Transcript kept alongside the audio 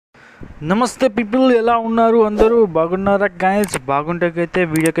నమస్తే పీపుల్, ఎలా ఉన్నారు? అందరూ బాగున్నారా గాయస్? బాగుంటే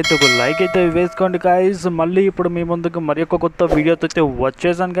వీడియోకైతే ఒక లైక్ అయితే వేసుకోండి గాయస్. మళ్ళీ ఇప్పుడు మీ ముందుకు మరి ఒక కొత్త వీడియోతో అయితే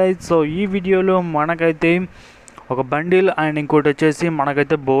వచ్చేసాను గాయస్. సో ఈ వీడియోలో మనకైతే ఒక బండిల్ అండ్ ఇంకోటి వచ్చేసి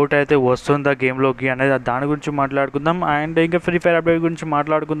మనకైతే బోట్ అయితే వస్తుందా గేమ్లోకి అనేది దాని గురించి మాట్లాడుకుందాం. అండ్ ఇంకా ఫ్రీ ఫైర్ అప్డేట్ గురించి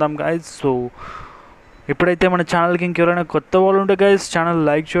మాట్లాడుకుందాం గాయస్. సో ఇప్పుడైతే మన ఛానల్కి ఇంకెవరైనా కొత్త వాళ్ళు ఉంటే గైస్ ఛానల్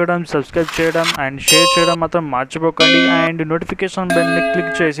లైక్ చేయడం, సబ్స్క్రైబ్ చేయడం అండ్ షేర్ చేయడం మాత్రం మర్చిపోకండి. అండ్ నోటిఫికేషన్ బెల్ని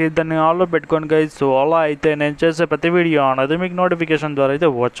క్లిక్ చేసి దాన్ని ఆల్లో పెట్టుకోండి గైస్. సో అలా అయితే నేను చేసే ప్రతి వీడియో అనేది మీకు నోటిఫికేషన్ ద్వారా అయితే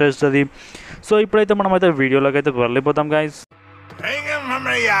వచ్చేస్తుంది. సో ఇప్పుడైతే మనం అయితే వీడియోలోకి అయితే వెళ్ళిపోతాం గైస్.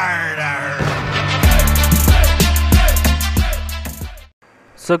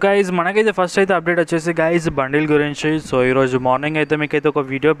 సో గైజ్ మనకైతే ఫస్ట్ అయితే అప్డేట్ వచ్చేసి గైజ్ బండిల్ గురించి. సో ఈరోజు మార్నింగ్ అయితే మీకైతే ఒక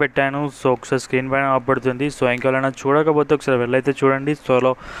వీడియో పెట్టాను. సో ఒకసారి స్క్రీన్ పైన అవపడుతుంది. సో ఇంకెవరైనా చూడకపోతే ఒకసారి వెళ్ళైతే చూడండి.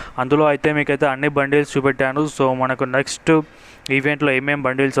 సో అందులో అయితే మీకైతే అన్ని బండిల్స్ చూపెట్టాను. సో మనకు నెక్స్ట్ ఈవెంట్లో ఏమేమి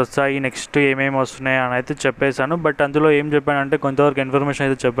బండిల్స్ వస్తాయి, నెక్స్ట్ ఏమేమి వస్తున్నాయి అని అయితే చెప్పేశాను. బట్ అందులో ఏం చెప్పానంటే కొంతవరకు ఇన్ఫర్మేషన్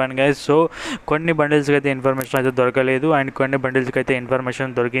అయితే చెప్పాను గైజ్. సో కొన్ని బండిల్స్కి అయితే ఇన్ఫర్మేషన్ అయితే దొరకలేదు అండ్ కొన్ని బండిల్స్కి అయితే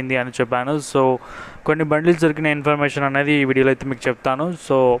ఇన్ఫర్మేషన్ దొరికింది అని చెప్పాను. సో కొన్ని బండిల్స్ దొరికిన ఇన్ఫర్మేషన్ అనేది ఈ వీడియోలో అయితే మీకు చెప్తాను.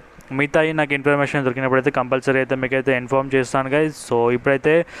 సో మిగతా నాకు ఇన్ఫర్మేషన్ దొరికినప్పుడైతే కంపల్సరీ అయితే మీకైతే ఇన్ఫార్మ్ చేస్తాను గైజ్. సో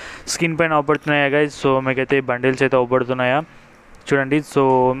ఇప్పుడైతే స్క్రీన్ పైన అవపడుతున్నాయా గైజ్? సో మీకైతే బండిల్స్ అయితే అవపడుతున్నాయా చూడండి. సో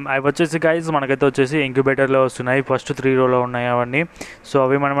అవి వచ్చేసి గైజ్ మనకైతే వచ్చేసి ఇంక్యుబేటర్లో వస్తున్నాయి. ఫస్ట్ 3 రోలో ఉన్నాయి అవన్నీ. సో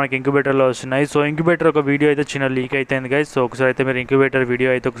అవి మనకి ఇంక్యుబేటర్లో వస్తున్నాయి. సో ఇంక్యుబేటర్ ఒక వీడియో అయితే చిన్న లీక్ అయిపోయింది గైజ్. సో ఒకసారి అయితే మీరు ఇంక్యుబేటర్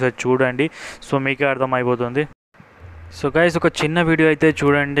వీడియో అయితే ఒకసారి చూడండి. సో మీకే అర్థమైపోతుంది. సో గైస్ ఒక చిన్న వీడియో అయితే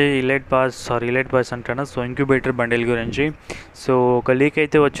చూడండి. ఇలైట్ పాస్ అంటాను. సో ఇంక్యుబేటర్ బండిల్ గురించి. సో ఒక లీక్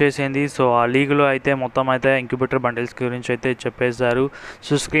అయితే వచ్చేసింది. సో ఆ లీక్లో అయితే మొత్తం అయితే ఇంక్యుబేటర్ బండిల్స్ గురించి అయితే చెప్పేశారు.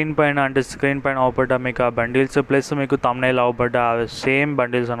 సో స్క్రీన్ పైన అవపడ్డ మీకు ఆ బండిల్స్ ప్లస్ మీకు థంబ్నెయిల్ అవపడ్డ సేమ్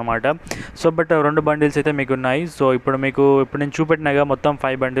బండిల్స్ అనమాట. సో బట్ 2 బండిల్స్ అయితే మీకు ఉన్నాయి. సో ఇప్పుడు నేను చూపెట్టినాగా మొత్తం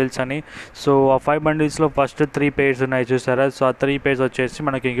 5 బండిల్స్ అని. సో ఆ 5 బండిల్స్లో ఫస్ట్ 3 పేర్స్ ఉన్నాయి చూసారా? సో ఆ 3 పేర్స్ వచ్చేసి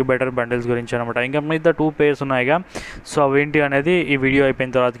మనకి ఇంక్యుబేటర్ బండిల్స్ గురించి అనమాట. ఇంకా మిగతా 2 పేర్స్ ఉన్నాయిగా. సో అవేంటి అనేది ఈ వీడియో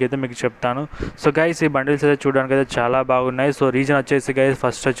అయిపోయిన తర్వాతకి అయితే మీకు చెప్తాను. సో గైస్ ఈ బండిల్స్ అయితే చూడడానికి అయితే చాలా బాగున్నాయి. సో రీజన్ వచ్చేసి గైస్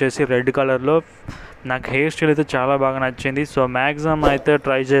ఫస్ట్ వచ్చేసి రెడ్ కలర్లో నాకు హెయిర్ స్టైల్ అయితే చాలా బాగా నచ్చింది. సో మ్యాక్సిమం అయితే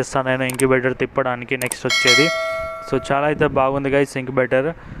ట్రై చేస్తాను నేను ఇంక్యుబేటర్ తిప్పడానికి నెక్స్ట్ వచ్చేది. సో చాలా అయితే బాగుంది గైస్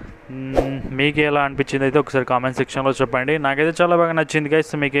ఇంక్యుబేటర్. మీకు ఎలా అనిపించింది అయితే ఒకసారి కామెంట్ సెక్షన్లో చెప్పండి. నాకైతే చాలా బాగా నచ్చింది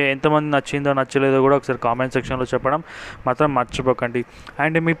గైస్. మీకు ఎంతమంది నచ్చిందో నచ్చలేదో కూడా ఒకసారి కామెంట్ సెక్షన్లో చెప్పడం మాత్రం మర్చిపోకండి.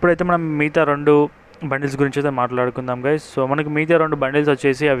 అండ్ ఇప్పుడైతే మనం మిగతా 2 బండిల్స్ గురించి అయితే మాట్లాడుకుందాం గైస్. సో మనకు మిగతా 2 బండిల్స్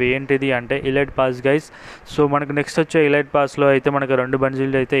వచ్చేసి అవి ఏంటిది అంటే ఇలైట్ పాస్ గైస్. సో మనకు నెక్స్ట్ వచ్చే ఇలైట్ పాస్లో అయితే మనకు 2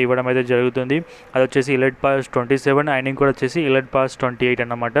 బండిల్స్ అయితే ఇవ్వడం అయితే జరుగుతుంది. అది వచ్చేసి ఇలైట్ పాస్ 27 అండ్ ఇంకోటి వచ్చేసి ఇలైట్ పాస్ 28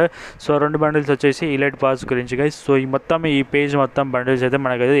 అన్నమాట. సో 2 బండిల్స్ వచ్చేసి ఇలైట్ పాస్ గురించి గైస్. సో ఈ పేజ్ మొత్తం బండిల్స్ అయితే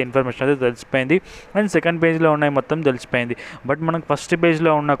మనకైతే ఇన్ఫర్మేషన్ అయితే తెలిసిపోయింది. అండ్ సెకండ్ పేజ్లో ఉన్నాయి మొత్తం తెలిసిపోయింది. బట్ మనకు ఫస్ట్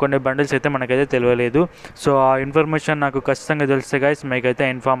పేజ్లో ఉన్న కొన్ని బండిల్స్ అయితే మనకైతే తెలియలేదు. సో ఆ ఇన్ఫర్మేషన్ నాకు ఖచ్చితంగా తెలిస్తే గైస్ మీకైతే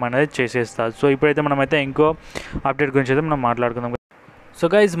ఇన్ఫార్మ్ అనేది చేసేస్తారు. సో ఇప్పుడైతే మనమైతే ఇంకో అప్డేట్ గురించి అయితే మనం మాట్లాడుకుందాం. సో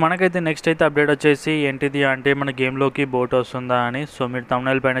గైజ్ మనకైతే నెక్స్ట్ అయితే అప్డేట్ వచ్చేసి ఏంటిది అంటే మన గేమ్లోకి బోట్ వస్తుందా అని. సో మీరు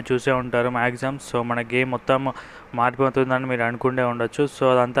థంబ్నెయిల్ పైన చూసే ఉంటారు మ్యాక్సిమం. సో మన గేమ్ మొత్తం మారిపోతుందని మీరు అనుకుంటే ఉండొచ్చు. సో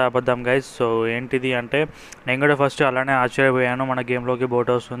అదంతా అబద్ధం గైజ్. సో ఏంటిది అంటే నేను కూడా ఫస్ట్ అలానే ఆశ్చర్యపోయాను మన గేమ్లోకి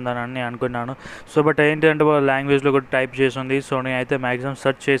బోట్ వస్తుందని అనుకున్నాను. సో బట్ ఏంటి అంటే లాంగ్వేజ్లో కూడా టైప్ చేసింది. సో నేనైతే మ్యాక్సిమం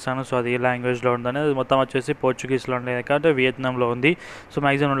సెర్చ్ చేశాను. సో అది ఏ లాంగ్వేజ్లో ఉందని. అది మొత్తం వచ్చేసి పోర్చుగీస్లో ఉండేది కాబట్టి వియత్నాంలో ఉంది. సో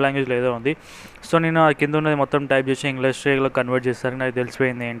మ్యాక్సిమం లాంగ్వేజ్లో ఏదో ఉంది. సో నేను కింద ఉన్నది మొత్తం టైప్ చేసి ఇంగ్లీష్లో కన్వర్ట్ చేస్తాను. నాకు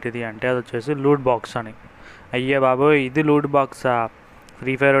తెలిసిపోయింది ఏంటిది అంటే అది వచ్చేసి లూట్ బాక్స్ అని. అయ్యే బాబోయ్ ఇది లూట్ బాక్సా?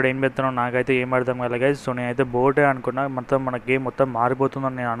 ఫ్రీ ఫైర్ ఏం పెడతానో నాకైతే ఏం అర్థం కాలేదు గైస్. సో నేనైతే బోటే అనుకున్నా, మొత్తం మన గేమ్ మొత్తం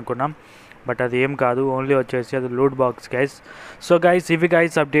మారిపోతుందని నేను అనుకున్నా. బట్ అది ఏం కాదు, ఓన్లీ వచ్చేసి అది loot box guys. So guys ఇవి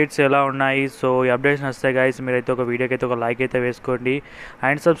గైస్ అప్డేట్స్ ఎలా ఉన్నాయి. సో ఈ అప్డేట్స్ వస్తాయి గైస్. మీరైతే ఒక వీడియోకి అయితే ఒక లైక్ అయితే వేసుకోండి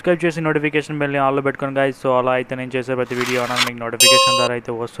అండ్ సబ్స్క్రైబ్ చేసి నోటిఫికేషన్ బెల్ని ఆల్లో పెట్టుకోండి గైస్. సో అలా అయితే నేను చేసే ప్రతి వీడియో అనేది మీకు నోటిఫికేషన్ ద్వారా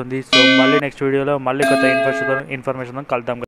అయితే వస్తుంది. సో మళ్ళీ నెక్స్ట్ వీడియోలో మళ్ళీ కొత్త ఇన్ఫర్మేషన్ కలుద్దాం.